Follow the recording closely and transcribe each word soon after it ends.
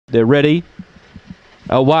They're ready.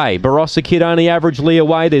 Away. Barossa Kid only averagely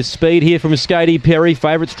away. There's speed here from Skatey Perry.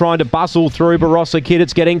 Favourites trying to bustle through Barossa Kid.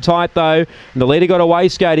 It's getting tight though. And the leader got away,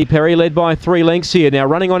 Skatey Perry, led by 3 lengths here. Now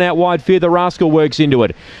running on out wide, Fear the Rascal works into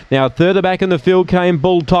it. Now further back in the field came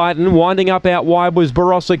Bull Titan. Winding up out wide was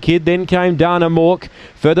Barossa Kid. Then came Dana Mork.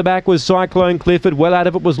 Further back was Cyclone Clifford. Well out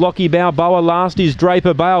of it was Lockie Balboa. Last is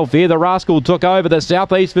Draper Bale. Fear the Rascal took over. The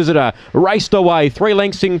Southeast Visitor raced away. 3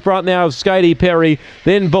 lengths in front now of Skatey Perry.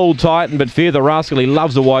 Then Bull Titan. But Fear the Rascal, he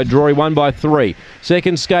loves a wide draw. He won by 3.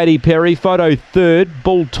 Second, Skatey Perry. Photo third.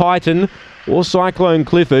 Bull Titan or Cyclone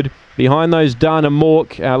Clifford. Behind those, Dana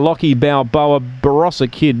Mork, Lockie Balboa,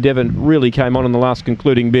 Barossa Kid. Devon really came on in the last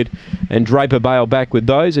concluding bit. And Draper Bale back with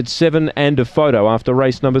those. It's 7 and a photo after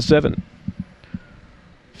race number 7.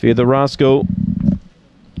 Fear the Rascal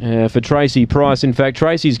for Tracy Price. In fact,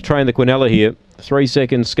 Tracy's trained the Quinella here. 3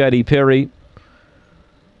 seconds, Skatey Perry.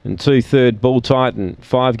 And 2 third, Bull Titan.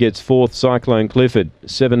 5 gets 4th, Cyclone Clifford.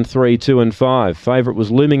 7, 3, 2 and 5. Favourite was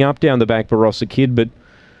looming up down the back, Barossa Kid, but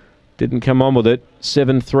didn't come on with it.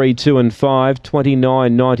 7, 3, 2 and 5.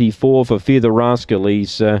 29.94 for Fear the Rascal.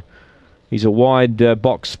 He's a wide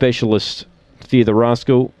box specialist, Fear the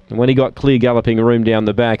Rascal. And when he got clear galloping room down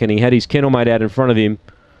the back and he had his kennelmate out in front of him,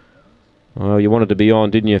 oh, you wanted to be on,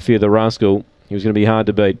 didn't you, Fear the Rascal? He was going to be hard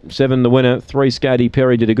to beat. 7 the winner. 3 Skatey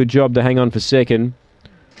Perry did a good job to hang on for second.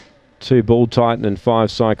 2 Bull Titan and 5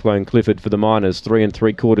 Cyclone Clifford for the Miners. 3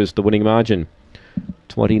 3/4 the winning margin.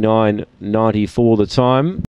 29.94 the time.